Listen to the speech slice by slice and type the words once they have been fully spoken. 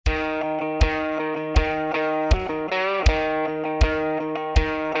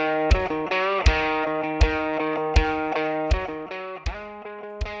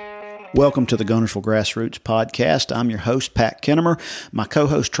Welcome to the Guntersville Grassroots Podcast. I'm your host, Pat Kinnemer. My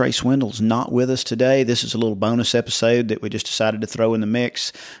co-host, Trey Swindle's not with us today. This is a little bonus episode that we just decided to throw in the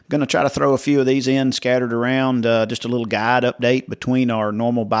mix. I'm going to try to throw a few of these in scattered around, just a little guide update between our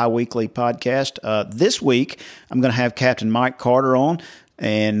normal bi-weekly podcast. This week, I'm going to have Captain Mike Carter on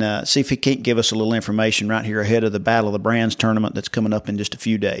and see if he can't give us a little information right here ahead of the Battle of the Brands tournament that's coming up in just a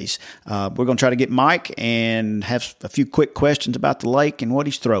few days. We're going to try to get Mike and have a few quick questions about the lake and what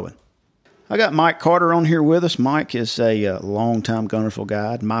he's throwing. I got Mike Carter on here with us. Mike is a longtime Guntersville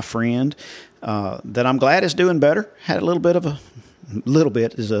guide, my friend, that I'm glad is doing better. Had a little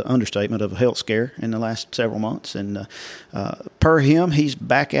bit is an understatement of a health scare in the last several months. And per him, he's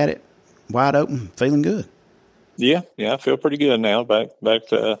back at it, wide open, feeling good. Yeah, I feel pretty good now. Back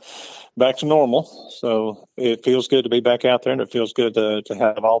to normal. So it feels good to be back out there, and it feels good to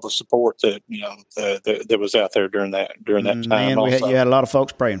have all the support that that was out there during that time. Man, you had a lot of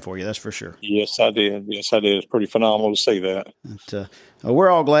folks praying for you. That's for sure. Yes, I did. It's pretty phenomenal to see that. But,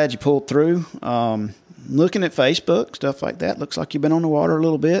 we're all glad you pulled through. Looking at Facebook, stuff like that, looks like you've been on the water a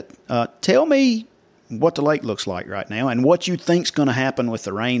little bit. Tell me what the lake looks like right now, and what you think's going to happen with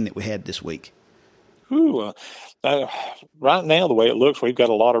the rain that we had this week. Right now, the way it looks, we've got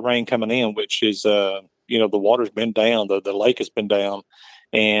a lot of rain coming in, which is, the water's been down, the lake has been down,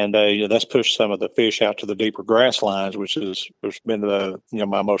 and that's pushed some of the fish out to the deeper grass lines, which has been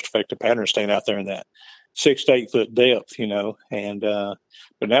my most effective pattern, staying out there in that 6 to 8 foot depth,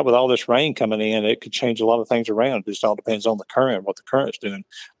 but now with all this rain coming in, it could change a lot of things around. It just all depends on the current, what the current's doing.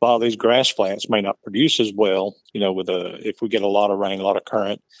 A lot of these grass flats may not produce as well, if we get a lot of rain, a lot of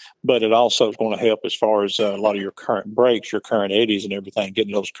current, but it also is going to help as far as a lot of your current breaks, your current eddies and everything,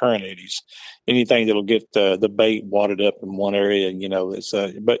 getting those current eddies. Anything that'll get the bait wadded up in one area,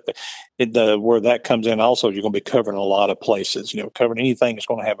 where that comes in also, you're going to be covering a lot of places, covering anything that's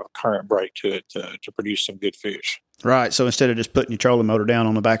going to have a current break to it to produce some good fish. Right. So instead of just putting your trolling motor down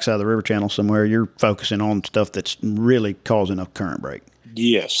on the backside of the river channel somewhere, you're focusing on stuff that's really causing a current break.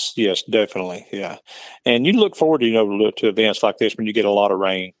 Yes, definitely. Yeah. And you look forward to, to events like this when you get a lot of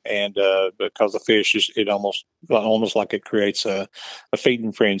rain, and because the fish it almost like it creates a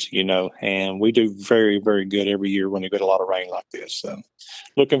feeding frenzy, and we do very, very good every year when you get a lot of rain like this. So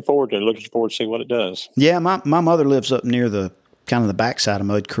looking forward to see what it does. Yeah. My mother lives up near the kind of the backside of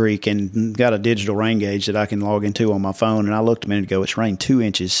Mud Creek and got a digital rain gauge that I can log into on my phone. And I looked a minute ago, it's rained 2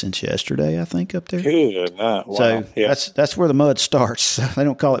 inches since yesterday, I think, up there. Good. Wow. So yeah. That's where the mud starts. They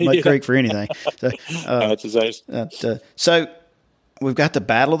don't call it Mud Creek for anything. So we've got the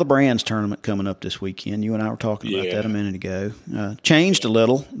Battle of the Brands tournament coming up this weekend. You and I were talking about that a minute ago. Changed a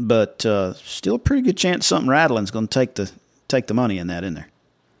little, but still a pretty good chance something rattling is going to take the money in that in there.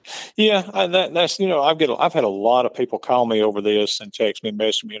 Yeah, that's I've had a lot of people call me over this and text me,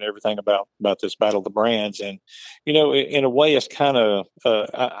 message me, and everything about this Battle of the Brands, and in a way, it's kind of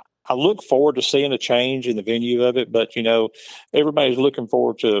I look forward to seeing a change in the venue of it, but everybody's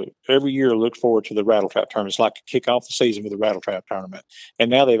every year looks forward to the rattle trap tournament. It's like to kick off the season with the rattle trap tournament,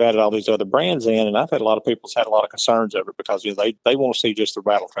 and now they've added all these other brands in, and I've had a lot of people had a lot of concerns over it because they want to see just the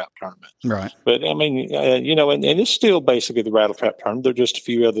rattle trap tournament, right? But I mean, and it's still basically the rattle trap tournament. There are just a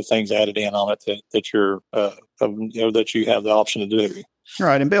few other things added in on it that you're that you have the option to do.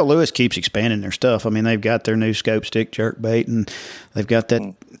 Right, and Bill Lewis keeps expanding their stuff. I mean, they've got their new scope stick jerk bait, and they've got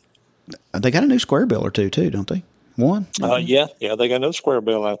that. They got a new square bill or two, too, don't they? One? Yeah, they got another square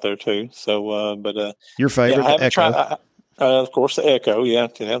bill out there, too. So, your favorite, the Echo? Of course, the Echo,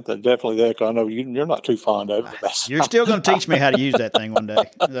 definitely the Echo. I know you're not too fond of it. You're still going to teach me how to use that thing one day.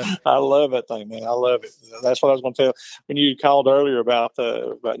 I love that thing, man. I love it. That's what I was going to tell. When you called earlier about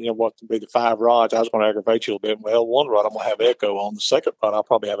what to be the 5 rods, I was going to aggravate you a little bit. Well, one rod I'm going to have Echo on. The second rod I'll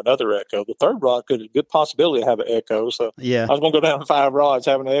probably have another Echo. The third rod could a good possibility to have an Echo. So yeah, I was going to go down to 5 rods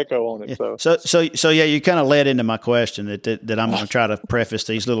having an Echo on it. Yeah. So yeah, you kind of led into my question that I'm going to try to preface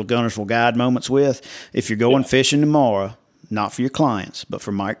these little Guntersville guide moments with. If you're going fishing tomorrow, not for your clients, but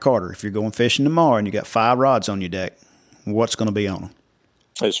for Mike Carter, if you're going fishing tomorrow and you got 5 rods on your deck, what's going to be on them?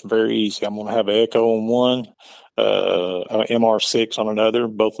 It's very easy. I'm going to have an Echo on one, MR6 on another.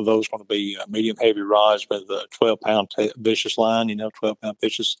 Both of those are going to be medium heavy rods with a 12-pound vicious line, 12-pound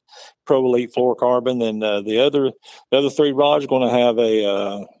vicious Pro Elite fluorocarbon. And the other 3 rods are going to have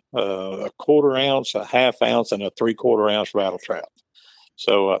a quarter ounce, a half ounce, and a 3/4 ounce rattle trap.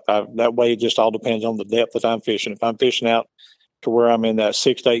 So that way, it just all depends on the depth that I'm fishing. If I'm fishing out to where I'm in that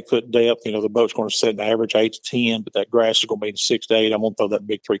 6 to 8 foot depth, the boat's going to set an average 8 to 10, but that grass is going to be 6 to 8. I'm going to throw that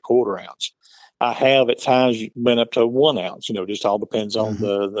big 3/4 ounce. I have at times been up to 1 ounce. Just all depends on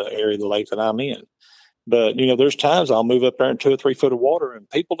the area of the lake that I'm in. But, there's times I'll move up there in 2 or 3 foot of water, and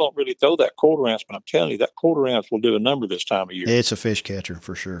people don't really throw that quarter ounce. But I'm telling you, that quarter ounce will do a number this time of year. It's a fish catcher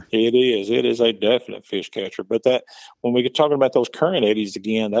for sure. It is. It is a definite fish catcher. But when we get talking about those current eddies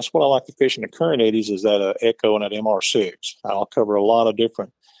again, that's what I like to fish in the current eddies is that Echo and that MR6. I'll cover a lot of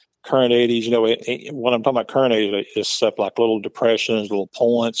different current eddies. When I'm talking about current eddies, it's stuff like little depressions, little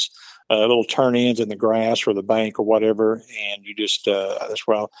points, little turn-ins in the grass or the bank or whatever, and you just that's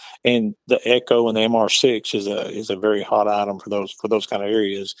where and the Echo and the MR6 is a very hot item for those kind of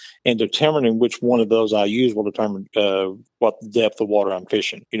areas. And determining which one of those I use will determine what depth of water I'm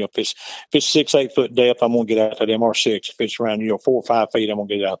fishing. If it's 6-8 foot depth, I'm gonna get out that MR6. If it's around 4 or 5 feet, I'm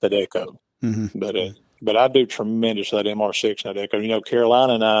gonna get out that Echo. Mm-hmm. But I do tremendous with that MR6 and that Echo.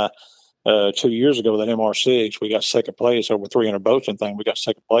 Carolina and I. 2 years ago with that MR6, we got second place over 300 boats and thing. We got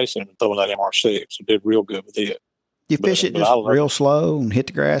second place in throwing that MR6. So did real good with it. You fish it just real slow and hit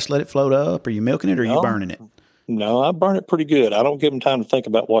the grass, let it float up? Are you milking it or are you burning it? No, I burn it pretty good. I don't give them time to think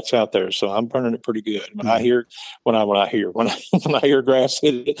about what's out there, so I'm burning it pretty good. When I hear grass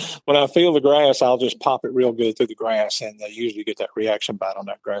hit it, when I feel the grass, I'll just pop it real good through the grass, and I usually get that reaction bite on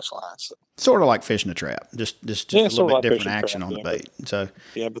that grass line. So. Sort of like fishing a trap, just a little bit different action on the bait. So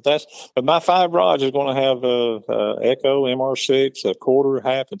but my 5 rods is going to have Echo, MR6, a quarter,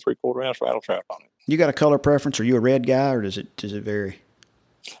 half, and 3/4 ounce rattle trap on it. You got a color preference? Are you a red guy, or does it vary?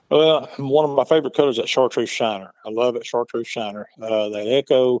 Well, one of my favorite colors is that chartreuse shiner. I love it, chartreuse shiner. That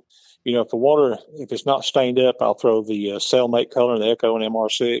Echo, if it's not stained up, I'll throw the cellmate color in the Echo and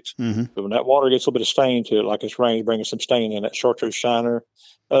MR6. Mm-hmm. But when that water gets a little bit of stain to it, like it's rain, bringing some stain in, that chartreuse shiner.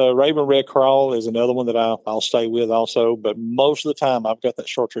 Raven Red Crawl is another one that I'll stay with also. But most of the time, I've got that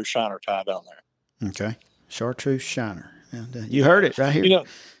chartreuse shiner tied down there. Okay, chartreuse shiner. You heard it right here.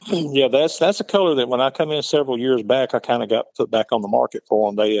 Yeah, that's a color that when I come in several years back, I kind of got put back on the market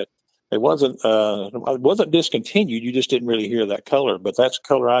for them. It wasn't discontinued. You just didn't really hear that color, but that's a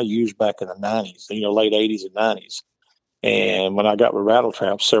color I used back in the 90s, late 80s and 90s. And when I got with rattle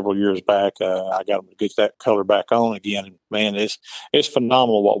traps several years back, I got them to get that color back on again. And man, it's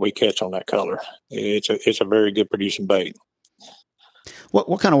phenomenal what we catch on that color. It's a very good producing bait.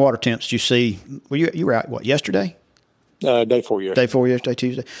 What kind of water temps did you see? You were out yesterday? Day 4 yesterday. Day 4 yesterday,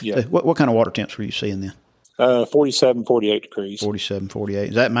 Tuesday? Yeah. So what kind of water temps were you seeing then? 47, 48 degrees. 47, 48.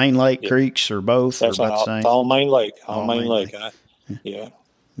 Is that main lake, creeks, or both? That's or about the same? All main lake. All main lake. Yeah.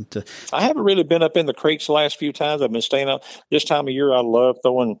 I haven't really been up in the creeks the last few times. I've been staying up. This time of year, I love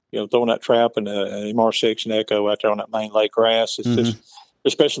throwing that trap and MR6 and Echo out there on that main lake grass. It's just,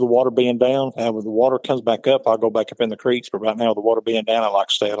 especially the water being down. And when the water comes back up, I'll go back up in the creeks. But right now, the water being down, I like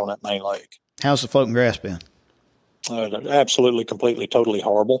to stay out on that main lake. How's the floating grass been? Absolutely, completely, totally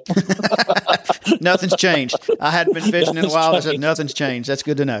horrible. Nothing's changed. I hadn't been fishing in a while. I said nothing's changed. That's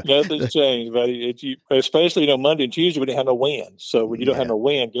good to know. Nothing's changed, but especially Monday and Tuesday when you have no wind. So when you don't have no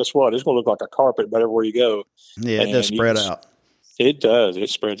wind, guess what? It's going to look like a carpet about everywhere you go. Yeah, it does spread out. It does. It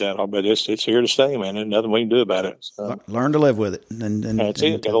spreads out, but it's here to stay, man. There's nothing we can do about it. So. Learn to live with it. And that's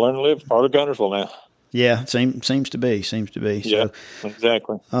it. Got to learn to live. It's part of Guntersville now. Yeah, seems to be. Yeah, so,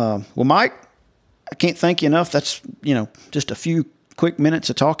 exactly. Well, Mike, I can't thank you enough. That's, just a few quick minutes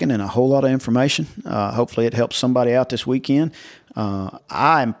of talking and a whole lot of information. Hopefully it helps somebody out this weekend.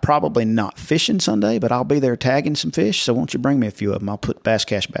 I'm probably not fishing Sunday, but I'll be there tagging some fish. So won't you bring me a few of them? I'll put Bass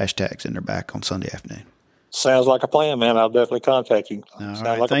Cash Bash tags in their back on Sunday afternoon. Sounds like a plan, man. I'll definitely contact you. All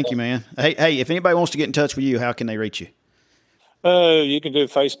right. Thank you, man. Hey, if anybody wants to get in touch with you, how can they reach you? You can do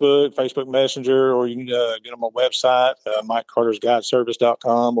Facebook Messenger, or you can get on my website,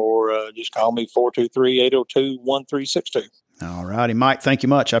 MikeCartersGuideService.com, or just call me 423-802-1362. All righty, Mike. Thank you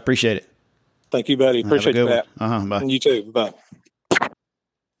much. I appreciate it. Thank you, buddy. Appreciate you, Pat. Bye. You too. Bye.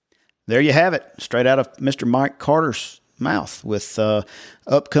 There you have it, straight out of Mr. Mike Carter's mouth with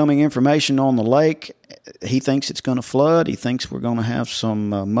upcoming information on the lake. He thinks it's going to flood. He thinks we're going to have some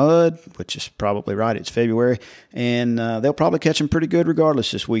mud, which is probably right. It's February, and they'll probably catch them pretty good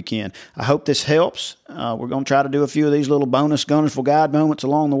regardless this weekend. I hope this helps. We're going to try to do a few of these little bonus Guntersville Guide moments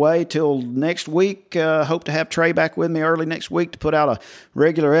along the way. Till next week, hope to have Trey back with me early next week to put out a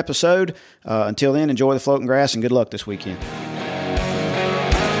regular episode. Until then, enjoy the floating grass and good luck this weekend.